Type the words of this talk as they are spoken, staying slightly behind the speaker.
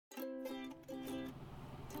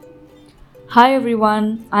Hi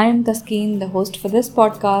everyone, I am Taskeen, the host for this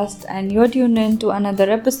podcast, and you're tuned in to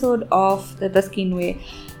another episode of The Taskeen Way.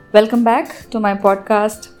 Welcome back to my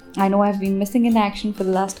podcast. I know I've been missing in action for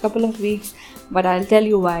the last couple of weeks, but I'll tell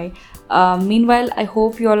you why. Meanwhile, I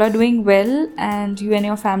hope you all are doing well and you and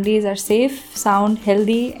your families are safe, sound,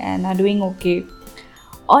 healthy, and are doing okay.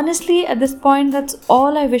 Honestly, at this point, that's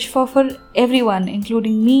all I wish for everyone,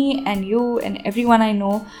 including me and you and everyone I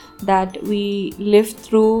know, that we live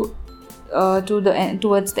through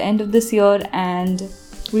towards the end of this year and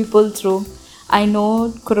we pull through. I know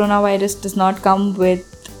coronavirus does not come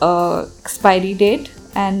with a expiry date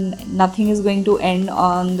and nothing is going to end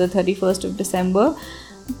on the 31st of December,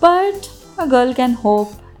 but a girl can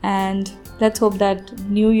hope, and let's hope that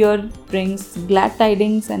new year brings glad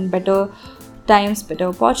tidings and better times, better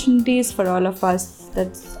opportunities for all of us.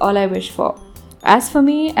 That's all I wish for. As for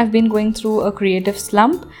me, I've been going through a creative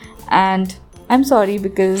slump, and I'm sorry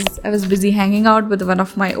because I was busy hanging out with one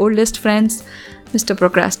of my oldest friends, Mr.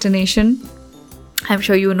 Procrastination. I'm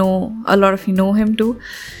sure you know, a lot of you know him too.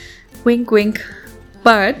 Wink, wink.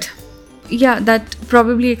 But yeah, that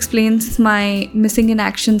probably explains my missing in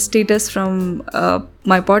action status from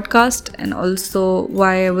my podcast, and also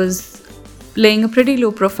why I was playing a pretty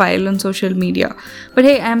low profile on social media. But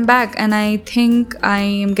hey, I'm back and I think I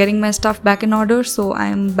am getting my stuff back in order, so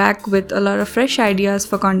I'm back with a lot of fresh ideas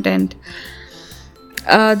for content.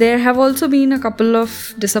 There have also been a couple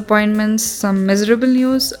of disappointments, some miserable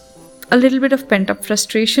news, a little bit of pent-up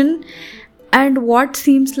frustration, and what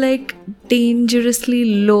seems like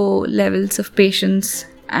dangerously low levels of patience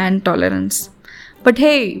and tolerance. But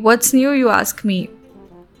hey, what's new, you ask me?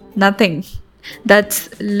 Nothing.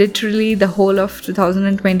 That's literally the whole of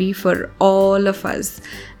 2020 for all of us.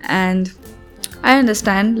 And I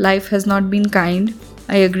understand life has not been kind.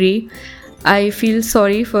 I agree. I feel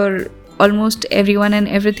sorry for almost everyone and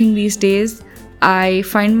everything these days. I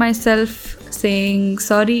find myself saying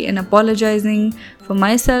sorry and apologizing for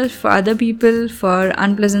myself, for other people, for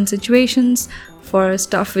unpleasant situations, for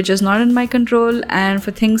stuff which is not in my control, and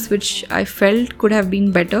for things which I felt could have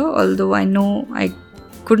been better, although I know I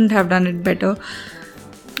couldn't have done it better.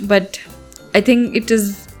 But I think it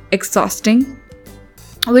is exhausting,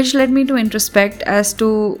 which led me to introspect as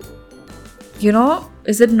to,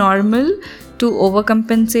 is it normal to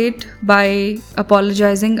overcompensate by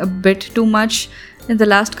apologizing a bit too much in the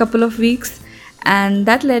last couple of weeks? And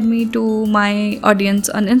that led me to my audience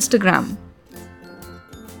on Instagram.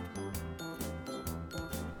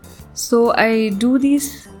 So I do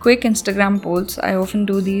these quick Instagram polls. I often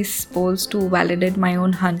do these polls to validate my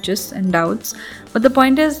own hunches and doubts. But the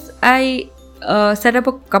point is, I set up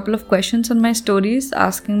a couple of questions on my stories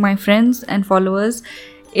asking my friends and followers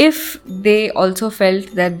if they also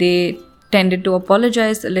felt that they tended to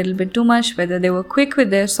apologize a little bit too much, whether they were quick with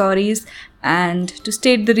their sorries, and to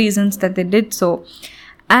state the reasons that they did so.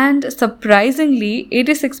 And surprisingly,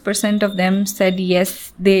 86% of them said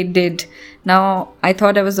yes, they did. Now, I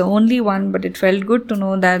thought I was the only one, but it felt good to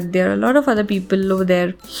know that there are a lot of other people over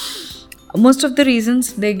there. Most of the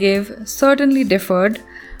reasons they gave certainly differed,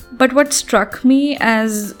 but what struck me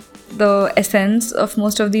as the essence of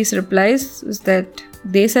most of these replies was that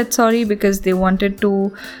they said sorry because they were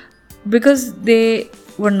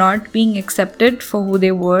not being accepted for who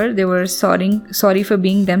they were. They were sorry for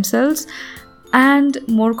being themselves. And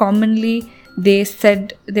more commonly, they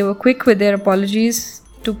said they were quick with their apologies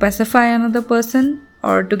to pacify another person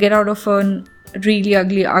or to get out of a really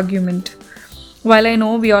ugly argument. While I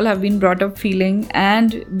know we all have been brought up feeling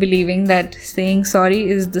and believing that saying sorry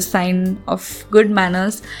is the sign of good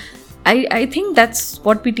manners, I think that's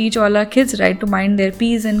what we teach all our kids, right? To mind their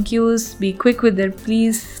P's and Q's, be quick with their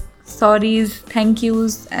please, sorries, thank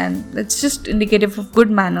yous, and that's just indicative of good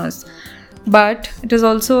manners. But it is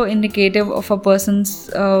also indicative of a person's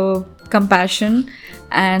compassion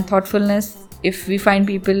and thoughtfulness. If we find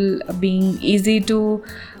people being easy to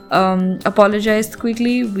apologize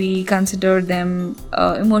quickly, we consider them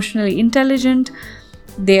emotionally intelligent.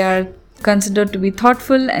 They are considered to be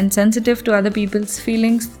thoughtful and sensitive to other people's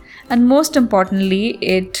feelings. And most importantly,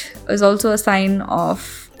 it is also a sign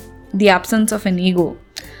of the absence of an ego,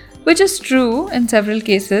 which is true in several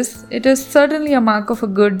cases. It is certainly a mark of a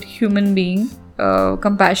good human being, a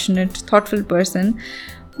compassionate, thoughtful person.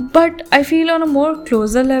 But I feel on a more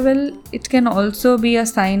closer level, it can also be a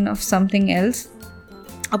sign of something else.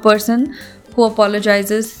 A person who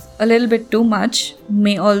apologizes a little bit too much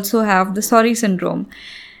may also have the sorry syndrome.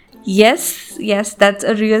 Yes, that's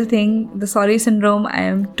a real thing. The sorry syndrome, I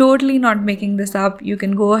am totally not making this up. You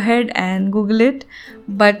can go ahead and Google it.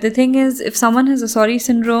 But the thing is, if someone has a sorry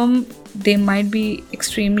syndrome, they might be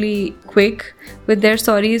extremely quick with their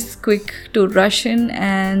sorries, quick to rush in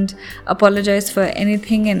and apologize for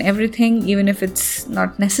anything and everything, even if it's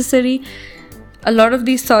not necessary. A lot of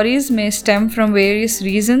these sorries may stem from various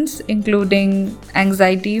reasons, including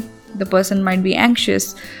anxiety. The person might be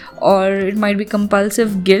anxious, or it might be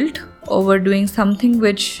compulsive guilt over doing something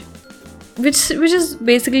which is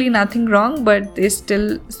basically nothing wrong, but they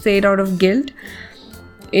still say it out of guilt.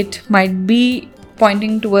 It might be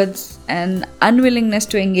pointing towards an unwillingness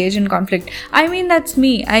to engage in conflict. I mean, that's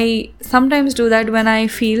me. I sometimes do that when I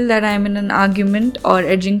feel that I'm in an argument or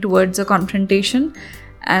edging towards a confrontation,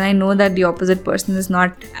 and I know that the opposite person is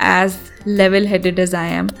not as level-headed as I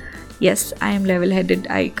am. Yes, I am level-headed.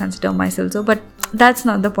 I consider myself so, but that's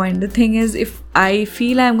not the point. The thing is, if I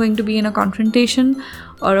feel I'm going to be in a confrontation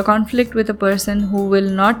or a conflict with a person who will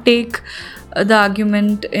not take the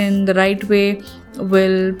argument in the right way,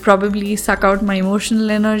 will probably suck out my emotional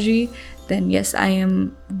energy, then yes, I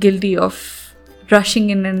am guilty of rushing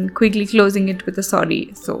in and quickly closing it with a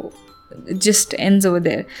sorry. So it just ends over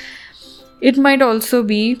there. It might also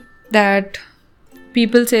be that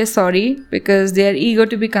people say sorry because they are eager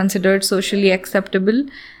to be considered socially acceptable,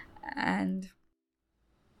 and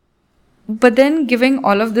but then giving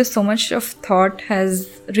all of this so much of thought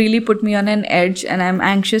has really put me on an edge, and I'm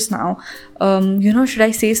anxious now. Should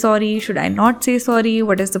I say sorry? Should I not say sorry?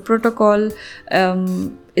 What is the protocol?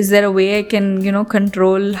 Is there a way I can,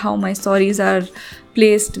 control how my sorries are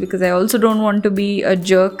placed? Because I also don't want to be a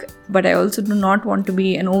jerk, but I also do not want to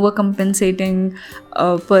be an overcompensating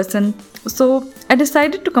person. So I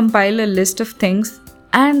decided to compile a list of things,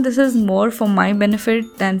 and this is more for my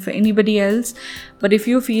benefit than for anybody else. But if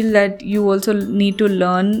you feel that you also need to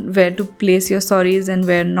learn where to place your sorries and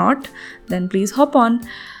where not, then please hop on.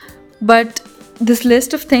 But this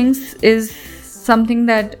list of things is something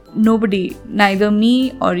that nobody, neither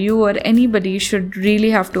me or you or anybody, should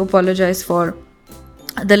really have to apologize for.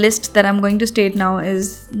 The list that I'm going to state now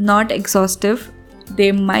is not exhaustive.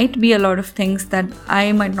 There might be a lot of things that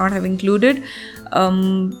I might not have included.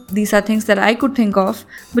 These are things that I could think of,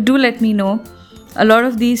 but do let me know. A lot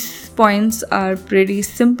of these points are pretty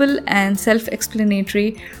simple and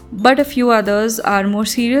self-explanatory, but a few others are more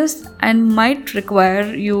serious and might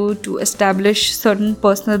require you to establish certain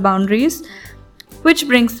personal boundaries. Which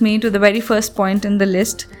brings me to the very first point in the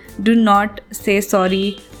list. Do not say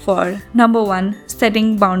sorry for number 1,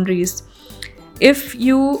 setting boundaries. If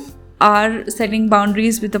you are setting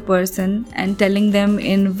boundaries with a person and telling them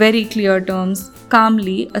in very clear terms,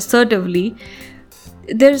 calmly, assertively,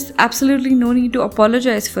 there's absolutely no need to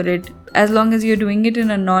apologize for it, as long as you're doing it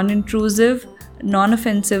in a non-intrusive,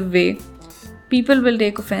 non-offensive way. People will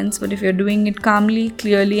take offense, but if you're doing it calmly,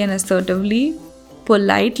 clearly and assertively,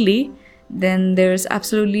 politely, then there's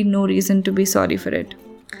absolutely no reason to be sorry for it.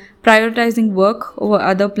 Prioritizing work over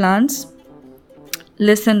other plans.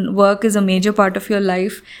 Listen, work is a major part of your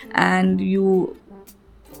life, and you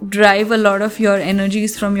drive a lot of your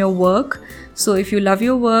energies from your work. So if you love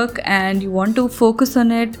your work and you want to focus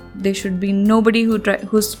on it, there should be nobody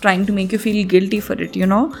who's trying to make you feel guilty for it,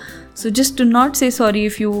 So just do not say sorry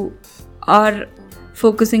if you are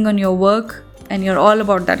focusing on your work and you're all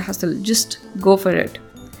about that hustle. Just go for it.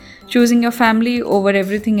 Choosing your family over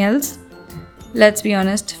everything else. Let's be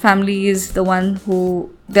honest, family is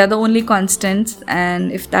they're the only constants,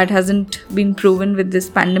 and if that hasn't been proven with this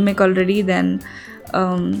pandemic already, then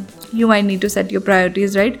you might need to set your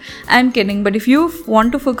priorities right. I'm kidding, but if you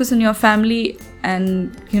want to focus on your family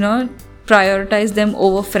and, prioritize them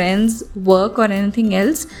over friends, work, or anything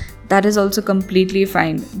else, that is also completely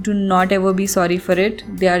fine. Do not ever be sorry for it.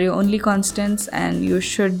 They are your only constants, and you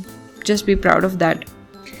should just be proud of that.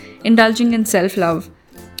 Indulging in self-love.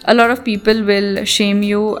 A lot of people will shame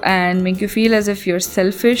you and make you feel as if you're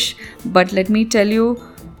selfish, but let me tell you,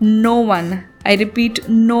 no one, I repeat,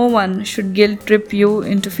 no one should guilt trip you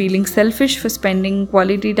into feeling selfish for spending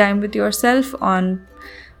quality time with yourself, on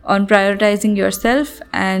prioritizing yourself,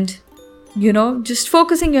 and just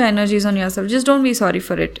focusing your energies on yourself. Just don't be sorry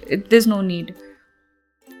for it. There's no need.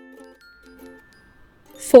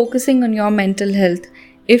 Focusing on your mental health.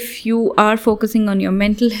 If you are focusing on your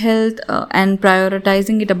mental health and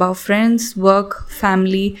prioritizing it above friends, work,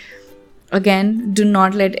 family, again, do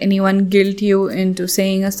not let anyone guilt you into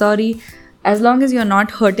saying a sorry. As long as you're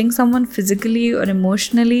not hurting someone physically or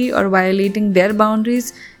emotionally or violating their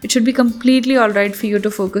boundaries, it should be completely alright for you to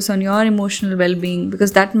focus on your emotional well-being,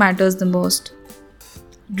 because that matters the most.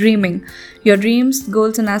 dreaming. Your dreams,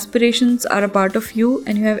 goals, and aspirations are a part of you,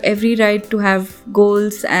 and you have every right to have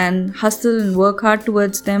goals and hustle and work hard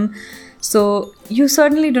towards them. So, you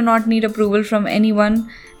certainly do not need approval from anyone,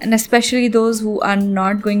 and especially those who are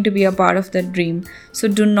not going to be a part of that dream. So,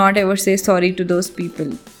 do not ever say sorry to those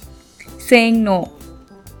people. Saying no.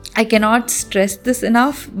 I cannot stress this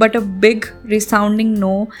enough, but a big resounding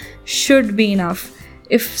no should be enough.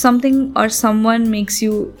 If something or someone makes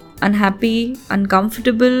you unhappy,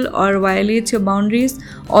 uncomfortable, or violates your boundaries,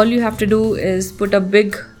 all you have to do is put a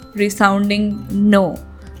big resounding no.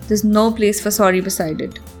 There's no place for sorry beside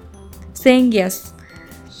it. Saying yes.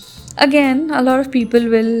 Again, a lot of people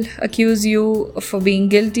will accuse you for being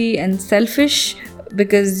guilty and selfish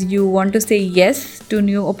because you want to say yes to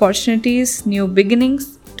new opportunities, new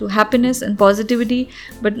beginnings, to happiness and positivity.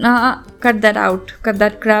 But nah, cut that out. Cut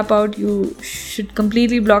that crap out. You should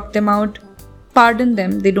completely block them out. Pardon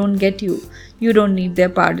them. They don't get you. You don't need their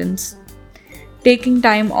pardons. Taking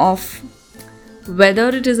time off. Whether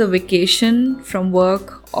it is a vacation from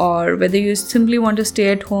work or whether you simply want to stay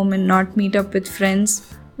at home and not meet up with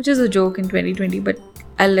friends, which is a joke in 2020, but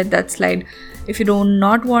I'll let that slide. If you do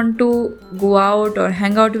not want to go out or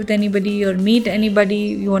hang out with anybody or meet anybody,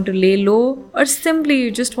 you want to lay low, or simply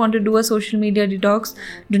you just want to do a social media detox,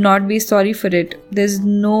 do not be sorry for it. There's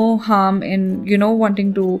no harm in,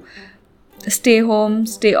 wanting to stay home,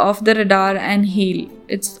 stay off the radar and heal.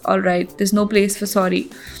 It's alright. There's no place for sorry.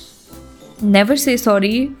 Never say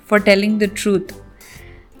sorry for telling the truth.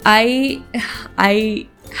 I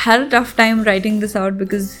had a tough time writing this out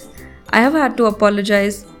because I have had to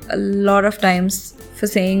apologize a lot of times for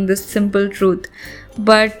saying this simple truth.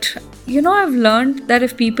 But I've learned that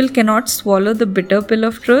if people cannot swallow the bitter pill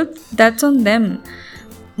of truth, that's on them,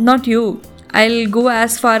 not you. I'll go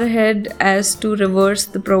as far ahead as to reverse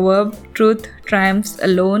the proverb, truth triumphs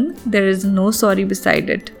alone. There is no sorry beside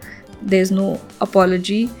it. There's no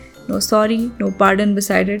apology, no sorry, no pardon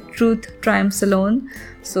beside it. Truth triumphs alone.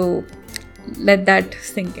 So let that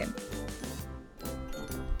sink in.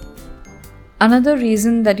 Another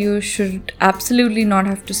reason that you should absolutely not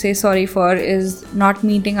have to say sorry for is not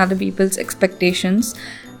meeting other people's expectations.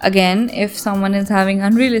 Again, if someone is having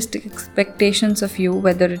unrealistic expectations of you,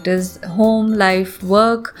 whether it is home, life,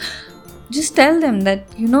 work, just tell them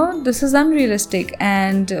that, this is unrealistic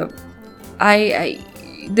and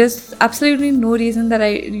there's absolutely no reason that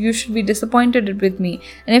you should be disappointed with me.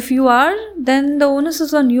 And if you are, then the onus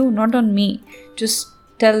is on you, not on me. Just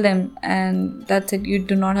tell them and that's it. You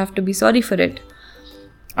do not have to be sorry for it.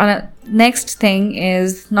 Next thing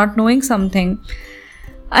is not knowing something.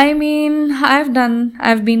 I've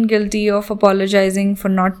been guilty of apologizing for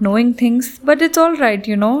not knowing things, but it's alright,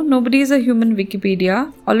 nobody is a human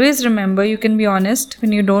Wikipedia. Always remember, you can be honest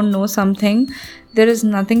when you don't know something. There is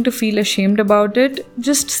nothing to feel ashamed about it.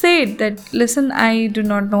 Just say it that, listen, I do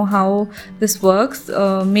not know how this works.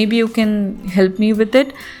 Maybe you can help me with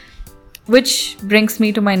it. Which brings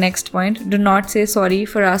me to my next point. Do not say sorry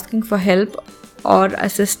for asking for help or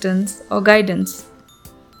assistance or guidance.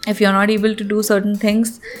 If you're not able to do certain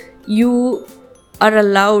things, you are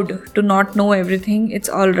allowed to not know everything. It's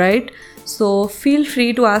alright. So feel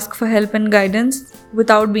free to ask for help and guidance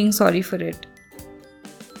without being sorry for it.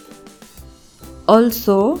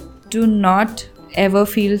 Also, do not ever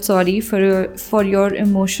feel sorry for your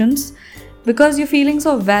emotions. Because your feelings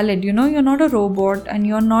are valid, you're not a robot and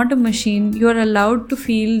you're not a machine. You're allowed to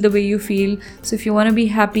feel the way you feel. So if you want to be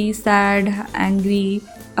happy, sad, angry,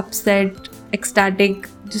 upset, ecstatic,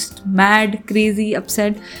 just mad, crazy,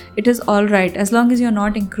 upset, it is alright. As long as you're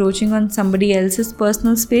not encroaching on somebody else's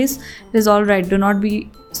personal space, it is alright. Do not be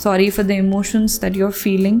sorry for the emotions that you're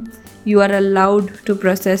feeling. You are allowed to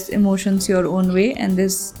process emotions your own way and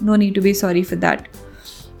there's no need to be sorry for that.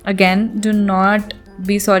 Again, do not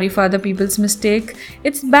be sorry for other people's mistake.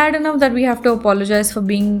 It's bad enough that we have to apologize for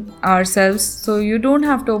being ourselves, so you don't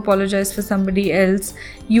have to apologize for somebody else.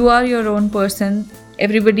 You are your own person.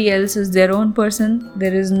 Everybody else is their own person.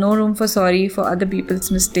 There is no room for sorry for other people's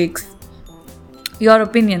mistakes. Your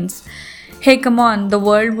opinions. Hey, come on, the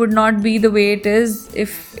world would not be the way it is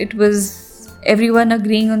if it was everyone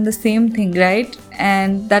agreeing on the same thing, right?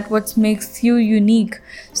 And that's what makes you unique.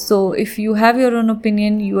 So if you have your own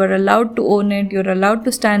opinion, you are allowed to own it, you're allowed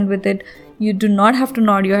to stand with it. You do not have to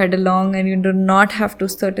nod your head along and you do not have to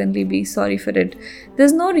certainly be sorry for it.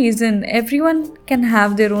 There's no reason. Everyone can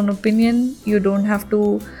have their own opinion. You don't have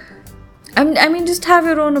to just have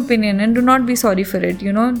your own opinion and do not be sorry for it,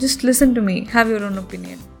 just listen to me, have your own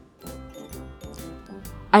opinion.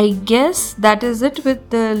 I guess that is it with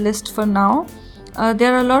the list for now.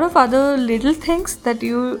 There are a lot of other little things that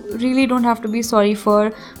you really don't have to be sorry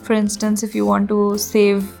for. For instance, if you want to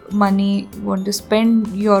save money, want to spend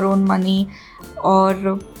your own money,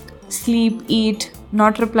 or sleep, eat,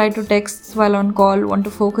 not reply to texts while on call, want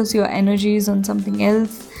to focus your energies on something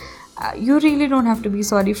else, you really don't have to be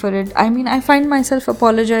sorry for it. I mean, I find myself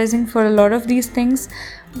apologizing for a lot of these things,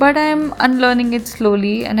 but I'm unlearning it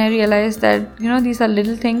slowly, and I realize that these are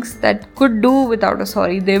little things that could do without a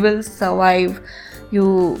sorry. They will survive.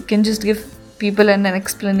 You can just give people an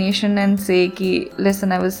explanation and say ki,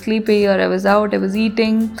 listen, I was sleepy, or I was out, I was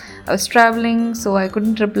eating, I was traveling, so I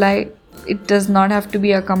couldn't reply. It does not have to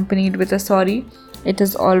be accompanied with a sorry. It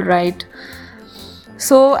is all right.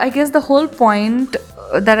 So I guess the whole point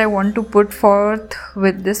that I want to put forth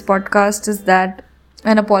with this podcast is that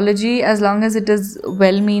an apology, as long as it is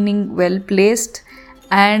well-meaning, well-placed,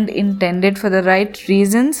 and intended for the right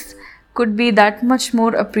reasons, could be that much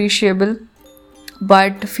more appreciable.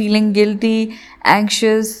 But feeling guilty,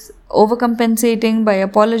 anxious, overcompensating by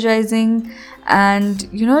apologizing, and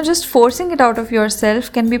just forcing it out of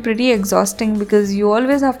yourself can be pretty exhausting, because you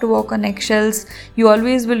always have to walk on eggshells. You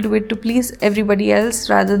always will do it to please everybody else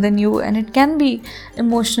rather than you, and it can be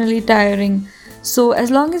emotionally tiring. So as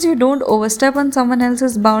long as you don't overstep on someone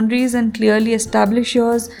else's boundaries and clearly establish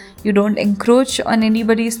yours, you don't encroach on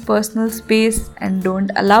anybody's personal space, and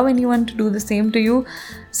don't allow anyone to do the same to you,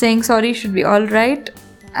 saying sorry should be all right.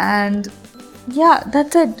 And yeah,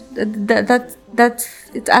 that's it. That's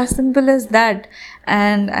it's as simple as that.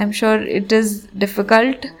 And I'm sure it is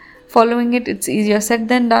difficult following it. It's easier said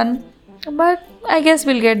than done, but I guess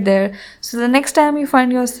we'll get there. So the next time you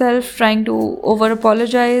find yourself trying to over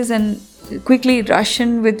apologize and quickly rush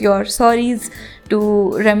in with your sorries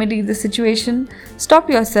to remedy the situation, stop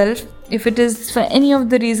yourself. If it is for any of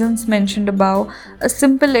the reasons mentioned above, a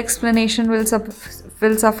simple explanation will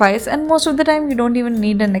suffice, and most of the time you don't even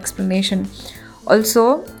need an explanation.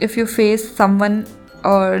 Also, if you face someone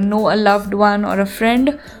or know a loved one or a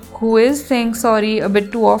friend who is saying sorry a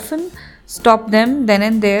bit too often, stop them then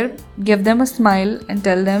and there, give them a smile and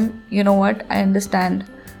tell them, you know what, I understand.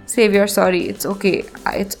 Save your sorry, it's okay,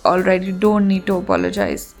 it's alright, you don't need to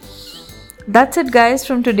apologize. That's it, guys,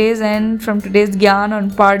 from today's end, from today's gyan on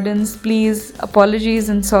pardons, please, apologies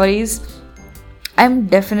and sorries. I'm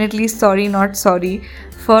definitely sorry, not sorry,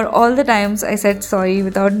 for all the times I said sorry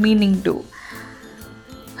without meaning to.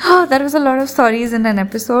 That was a lot of sorries in an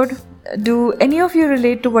episode. Do any of you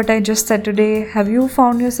relate to what I just said today? Have you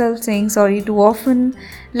found yourself saying sorry too often?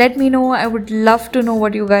 Let me know. I would love to know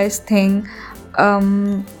what you guys think.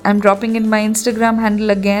 I'm dropping in my Instagram handle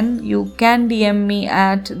again. You can DM me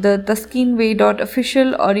at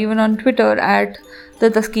thetaskinway.official, or even on Twitter at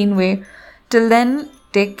thetaskinway. Till then,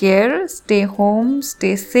 take care, stay home,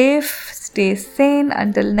 stay safe, stay sane.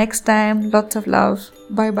 Until next time, lots of love.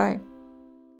 Bye bye.